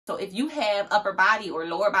So if you have upper body or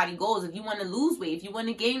lower body goals, if you want to lose weight, if you want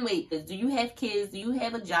to gain weight, do you have kids? Do you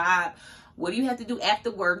have a job? What do you have to do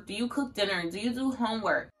after work? Do you cook dinner? Do you do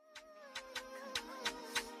homework?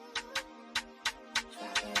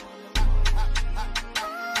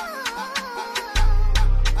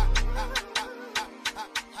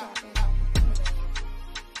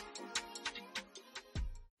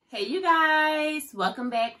 Hey you guys, welcome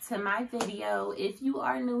back to my video. If you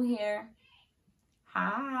are new here,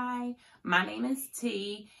 hi, my name is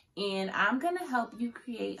T, and I'm gonna help you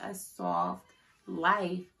create a soft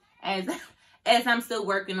life as I'm still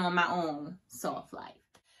working on my own soft life.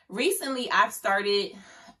 Recently, I've started,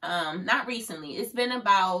 not recently, it's been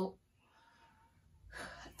about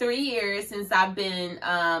 3 years since I've been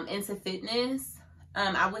into fitness.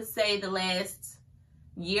 I would say the last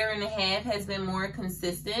year and a half has been more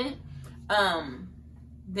consistent than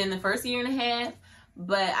the first year and a half,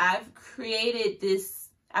 but I've created this,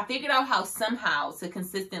 I figured out how somehow to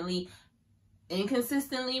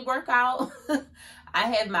inconsistently work out. I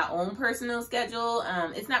have my own personal schedule.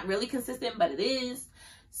 It's not really consistent, but it is.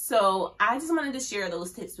 So I just wanted to share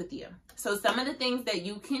those tips with you. So some of the things that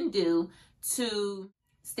you can do to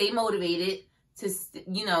stay motivated to,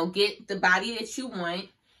 you know, get the body that you want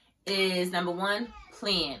is number one,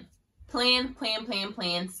 plan,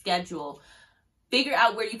 schedule. Figure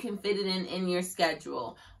out where you can fit it in your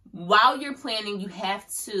schedule. While you're planning, you have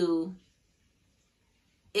to,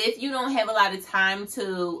 if you don't have a lot of time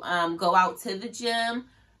to go out to the gym,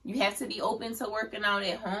 you have to be open to working out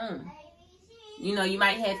at home. You know, you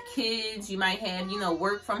might have kids, you might have, you know,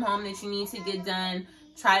 work from home that you need to get done.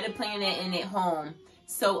 Try to plan that in at home.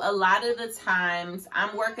 So a lot of the times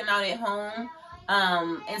I'm working out at home.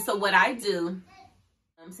 And so what I do,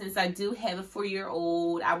 since I do have a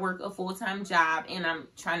 4-year-old, I work a full-time job, and I'm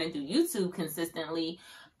trying to do YouTube consistently,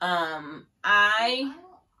 I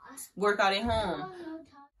work out at home.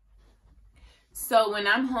 So when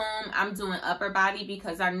I'm home, I'm doing upper body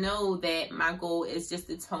because I know that my goal is just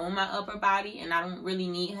to tone my upper body, and I don't really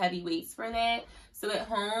need heavy weights for that. So at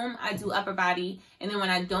home, I do upper body, and then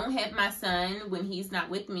when I don't have my son, when he's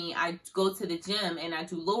not with me, I go to the gym and I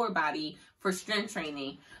do lower body for strength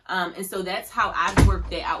training. And so that's how I've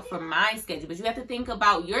worked it out for my schedule. But you have to think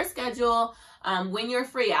about your schedule when you're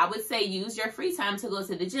free. I would say use your free time to go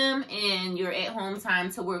to the gym and your at-home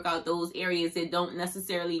time to work out those areas that don't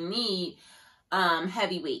necessarily need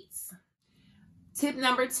heavy weights. Tip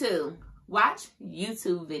number 2, watch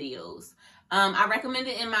YouTube videos. I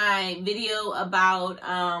recommended in my video about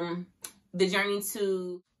the journey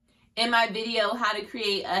to, in my video, how to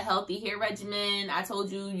create a healthy hair regimen. I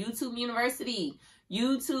told you YouTube University.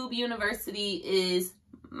 YouTube University is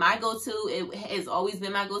my go-to. It has always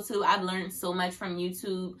been my go-to. I've learned so much from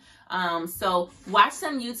YouTube. So watch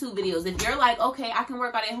some YouTube videos. If you're like, okay, I can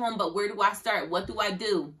work out at home, but where do I start? What do I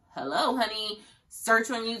do? Hello, honey. Search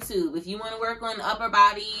on YouTube. If you want to work on upper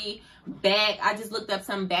body, back, I just looked up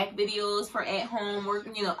some back videos for at home work.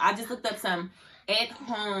 You know, I just looked up some at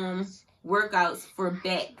home workouts for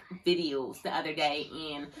back videos the other day,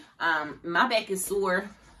 and my back is sore.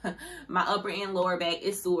 My upper and lower back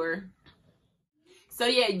is sore. So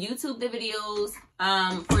yeah, YouTube the videos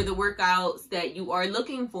for the workouts that you are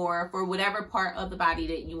looking for whatever part of the body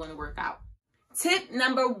that you want to work out. Tip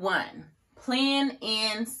number 1, plan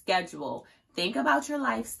and schedule. Think about your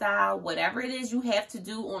lifestyle, whatever it is you have to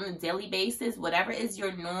do on a daily basis, whatever is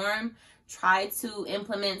your norm, try to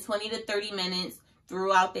implement 20 to 30 minutes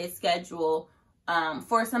throughout that schedule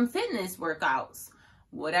for some fitness workouts,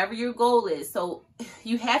 whatever your goal is. So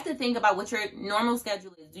you have to think about what your normal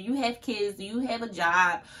schedule is. Do you have kids? Do you have a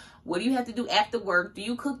job? What do you have to do after work? Do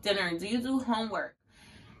you cook dinner? Do you do homework?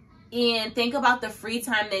 And think about the free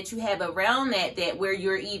time that you have around that where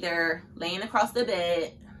you're either laying across the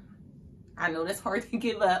bed. I know that's hard to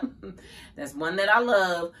give up. That's one that I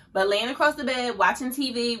love. But laying across the bed, watching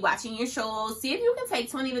TV, watching your shows, see if you can take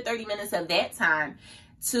 20 to 30 minutes of that time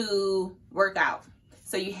to work out.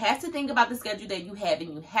 So you have to think about the schedule that you have,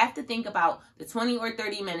 and you have to think about the 20 or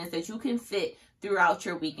 30 minutes that you can fit throughout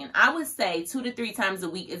your weekend. I would say 2 to 3 times a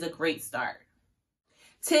week is a great start.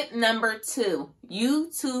 Tip number 2,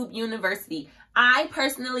 YouTube University. I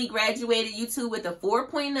personally graduated YouTube with a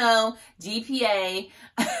 4.0 GPA.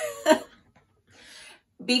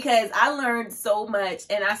 Because I learned so much,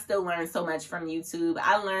 and I still learn so much from YouTube.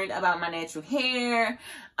 I learned about my natural hair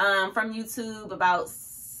from YouTube about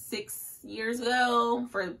 6 years ago.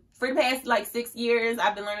 For the past like 6 years,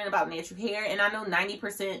 I've been learning about natural hair, and I know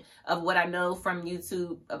 90% of what I know from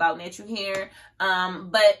YouTube about natural hair.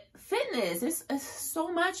 But fitness, there's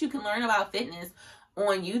so much you can learn about fitness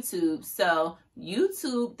on YouTube. So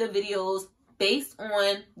YouTube the videos, based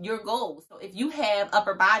on your goals. So if you have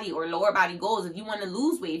upper body or lower body goals, if you want to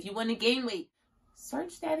lose weight, if you want to gain weight,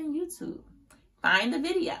 search that in YouTube. Find the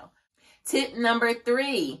video. Tip number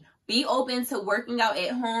 3, be open to working out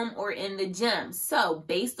at home or in the gym. So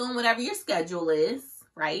based on whatever your schedule is,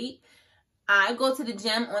 right? I go to the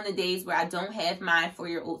gym on the days where I don't have my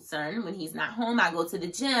 4-year-old son. When he's not home, I go to the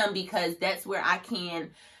gym because that's where I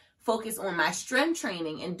can focus on my strength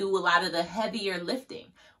training and do a lot of the heavier lifting.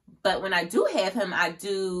 But when I do have him, I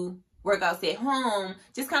do workouts at home,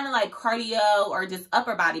 just kind of like cardio or just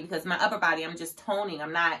upper body, because my upper body, I'm just toning.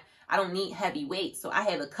 I don't need heavy weights. So I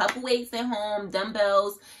have a couple weights at home,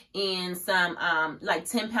 dumbbells, and some like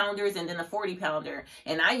 10 pounders and then a 40 pounder.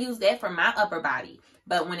 And I use that for my upper body.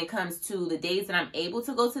 But when it comes to the days that I'm able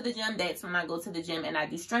to go to the gym, that's when I go to the gym and I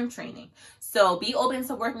do strength training. So be open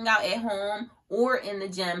to working out at home or in the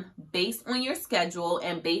gym based on your schedule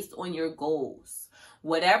and based on your goals.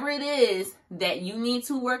 Whatever it is that you need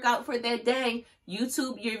to work out for that day,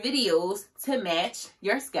 YouTube your videos to match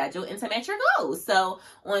your schedule and to match your goals. So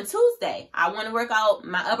on Tuesday, I want to work out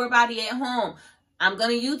my upper body at home. I'm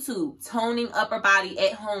going to YouTube toning upper body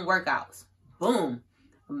at home workouts. Boom.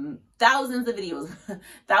 Thousands of videos.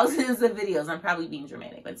 Thousands of videos. I'm probably being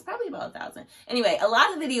dramatic, but it's probably about 1,000. Anyway, a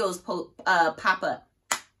lot of videos pop up.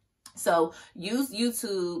 So use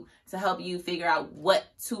YouTube to help you figure out what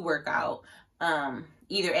to work out,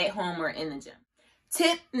 either at home or in the gym.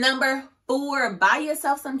 Tip number 4, buy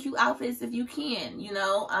yourself some cute outfits if you can. You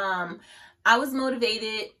know, I was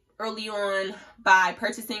motivated early on by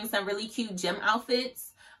purchasing some really cute gym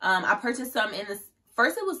outfits. I purchased some in the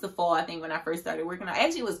first, it was the fall, I think, when I first started working out.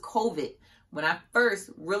 Actually, it was COVID when I first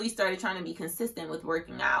really started trying to be consistent with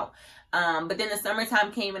working out. But then the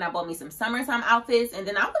summertime came and I bought me some summertime outfits, and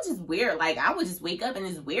then I would just wear it. Like, I would just wake up and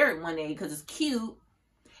just wear it one day because it's cute,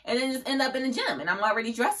 and then just end up in the gym and I'm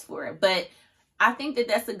already dressed for it. But I think that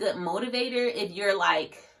that's a good motivator if you're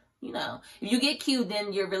like, you know, if you get cute,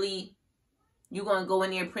 then you're going to go in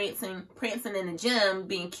there prancing in the gym,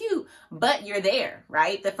 being cute, but you're there,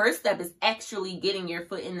 right? The first step is actually getting your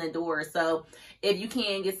foot in the door. So if you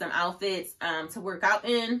can get some outfits to work out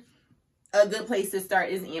in, a good place to start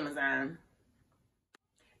is Amazon.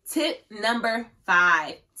 Tip number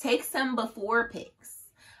 5, take some before pics.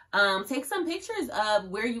 Take some pictures of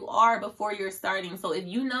where you are before you're starting. So if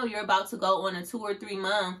you know you're about to go on a 2 or 3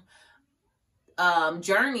 month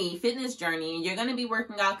fitness journey, and you're going to be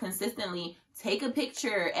working out consistently, take a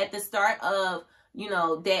picture at the start of, you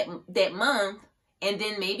know, that month, and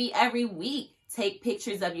then maybe every week take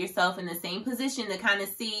pictures of yourself in the same position to kind of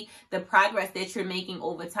see the progress that you're making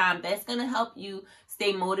over time. That's going to help you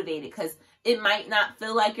stay motivated, because it might not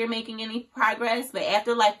feel like you're making any progress, but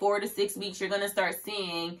after like 4 to 6 weeks, you're going to start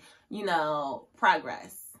seeing, you know,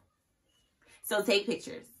 progress. So take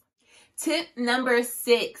pictures. Tip number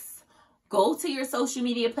 6. Go to your social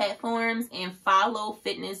media platforms and follow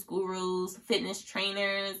fitness gurus, fitness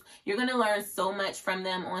trainers. You're going to learn so much from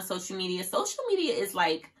them on social media. Social media is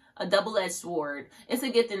like a double-edged sword. It's a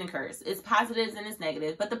gift and a curse. It's positives and it's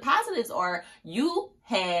negatives. But the positives are you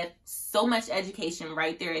have so much education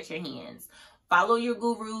right there at your hands. Follow your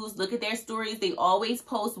gurus. Look at their stories. They always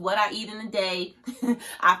post what I eat in a day.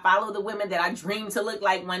 I follow the women that I dream to look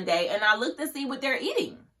like one day, and I look to see what they're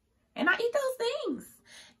eating. And I eat those things.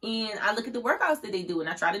 And I look at the workouts that they do, and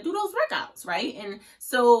I try to do those workouts, right? And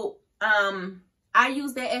so I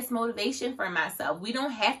use that as motivation for myself. We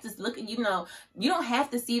don't have to look at, you know, you don't have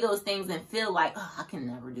to see those things and feel like, oh, I can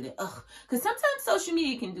never do that. Ugh. Because sometimes social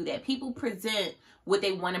media can do that. People present what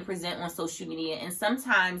they want to present on social media, and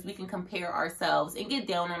sometimes we can compare ourselves and get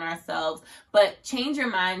down on ourselves. But change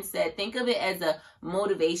your mindset. Think of it as a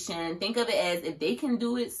motivation. Think of it as, if they can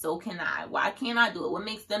do it, so can I. Why can't I do it? What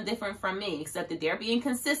makes them different from me? Except that they're being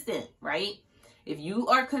consistent, right? If you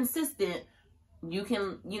are consistent, you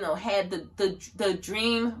can, you know, have the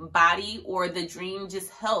dream body or the dream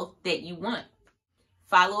just health that you want.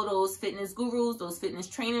 Follow those fitness gurus, those fitness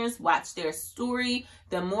trainers, watch their story.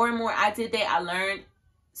 The more and more I did that, I learned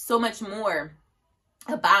so much more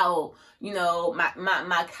about, you know,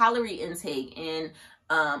 my calorie intake and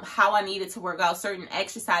how I needed to work out certain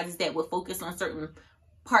exercises that would focus on certain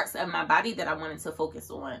parts of my body that I wanted to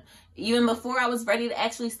focus on. Even before I was ready to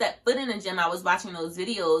actually step foot in the gym, I was watching those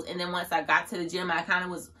videos. And then once I got to the gym, I kind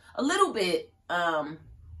of was a little bit,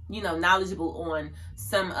 you know, knowledgeable on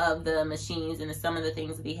some of the machines and some of the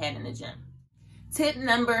things that they had in the gym. Tip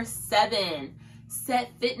number 7,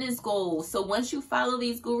 set fitness goals. So once you follow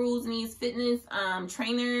these gurus and these fitness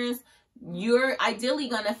trainers, you're ideally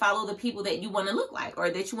going to follow the people that you want to look like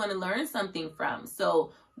or that you want to learn something from.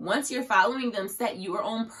 So once you're following them, set your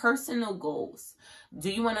own personal goals. Do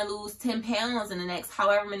you want to lose 10 pounds in the next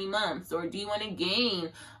however many months? Or do you want to gain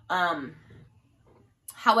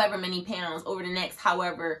however many pounds over the next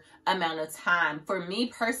however amount of time? For me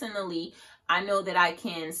personally, I know that I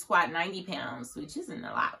can squat 90 pounds, which isn't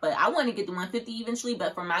a lot, but I want to get to 150 eventually.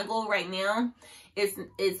 But for my goal right now, it's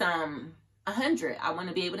 100. I want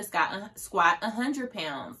to be able to squat 100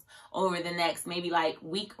 pounds over the next maybe like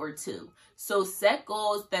week or two. So set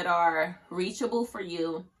goals that are reachable for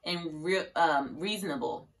you and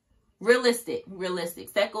reasonable. Realistic.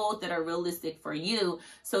 Set goals that are realistic for you,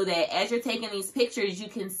 so that as you're taking these pictures, you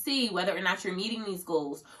can see whether or not you're meeting these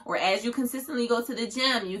goals. Or as you consistently go to the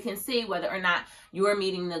gym, you can see whether or not you're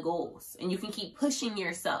meeting the goals. And you can keep pushing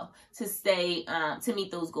yourself to stay, to meet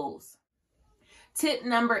those goals. Tip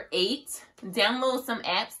number 8, download some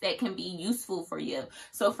apps that can be useful for you.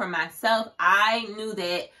 So for myself, I knew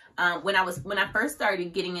that when I first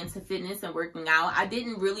started getting into fitness and working out, I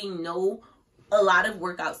didn't really know a lot of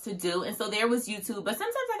workouts to do. And so there was YouTube, but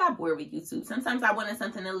sometimes I got bored with YouTube. Sometimes I wanted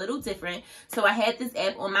something a little different. So I had this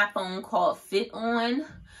app on my phone called Fiton.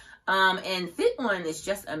 And Fiton is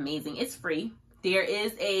just amazing. It's free. There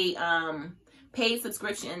is a paid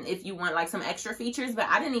subscription if you want like some extra features, but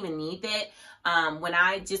I didn't even need that. When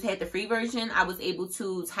I just had the free version, I was able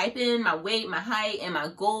to type in my weight, my height, and my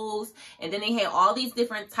goals. And then they had all these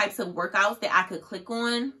different types of workouts that I could click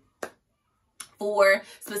on for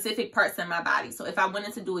specific parts of my body. So if I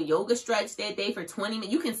wanted to do a yoga stretch that day for 20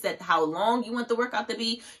 minutes, you can set how long you want the workout to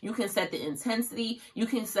be. You can set the intensity. You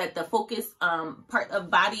can set the focus part of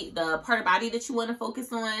body that you want to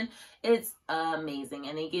focus on. It's amazing.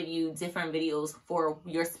 And they give you different videos for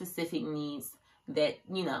your specific needs that,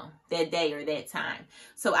 you know, that day or that time.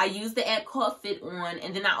 So I used the app called Fiton.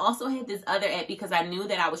 And then I also had this other app because I knew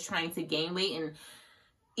that I was trying to gain weight, and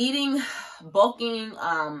bulking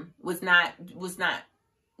was not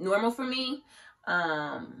normal for me.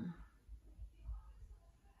 I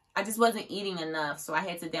just wasn't eating enough, so I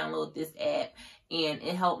had to download this app, and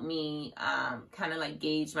it helped me kind of like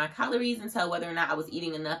gauge my calories and tell whether or not I was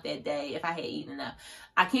eating enough that day, if I had eaten enough.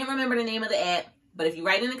 I can't remember the name of the app, but if you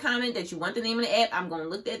write in the comment that you want the name of the app, I'm going to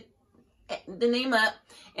look at the name up,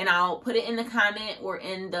 and I'll put it in the comment or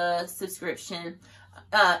in the subscription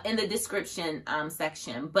in the description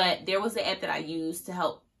section. But there was an app that I used to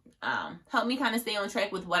help me kind of stay on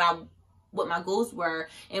track with what my goals were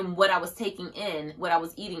and what I was taking in, what I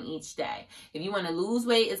was eating each day. If you want to lose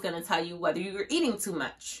weight, it's going to tell you whether you're eating too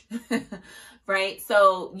much, right?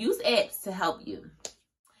 So use apps to help you.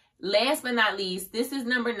 Last but not least, this is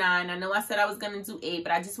number 9. I know I said I was going to do 8,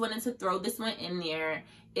 but I just wanted to throw this one in there.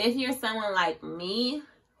 If you're someone like me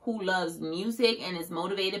who loves music and is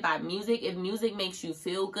motivated by music, if music makes you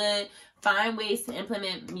feel good, find ways to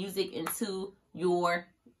implement music into your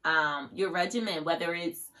regimen, whether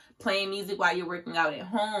it's playing music while you're working out at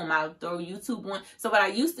home. I'll throw YouTube on. So what I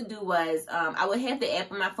used to do was I would have the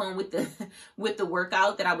app on my phone with the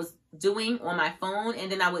workout that I was doing on my phone,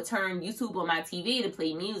 and then I would turn YouTube on my TV to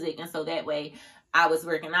play music, and so that way I was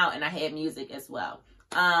working out and I had music as well.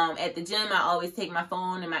 At the gym, I always take my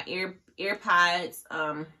phone and my AirPods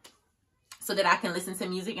so that I can listen to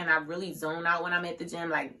music, and I really zone out when I'm at the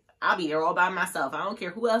gym. Like, I'll be there all by myself. I don't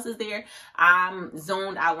care who else is there. I'm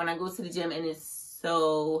zoned out when I go to the gym, and it's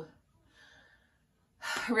so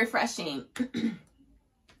refreshing.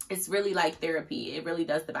 It's really like therapy. It really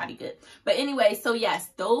does the body good. But anyway, so yes,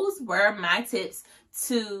 those were my tips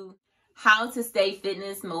to how to stay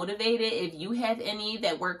fitness motivated. If you have any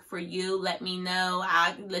that work for you, let me know.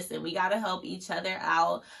 Listen, we got to help each other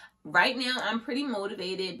out. Right now, I'm pretty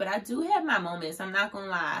motivated, but I do have my moments. I'm not going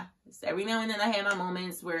to lie. Every now and then I have my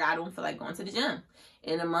moments where I don't feel like going to the gym.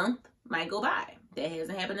 And a month might go by. That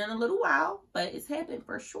hasn't happened in a little while, but it's happened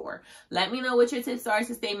for sure. Let me know what your tips are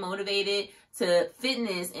to stay motivated to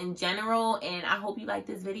fitness in general. And I hope you liked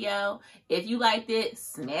this video. If you liked it,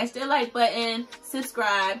 smash that like button,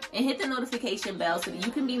 subscribe, and hit the notification bell so that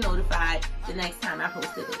you can be notified the next time I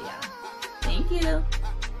post a video. Thank you.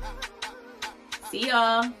 See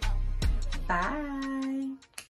y'all. Bye.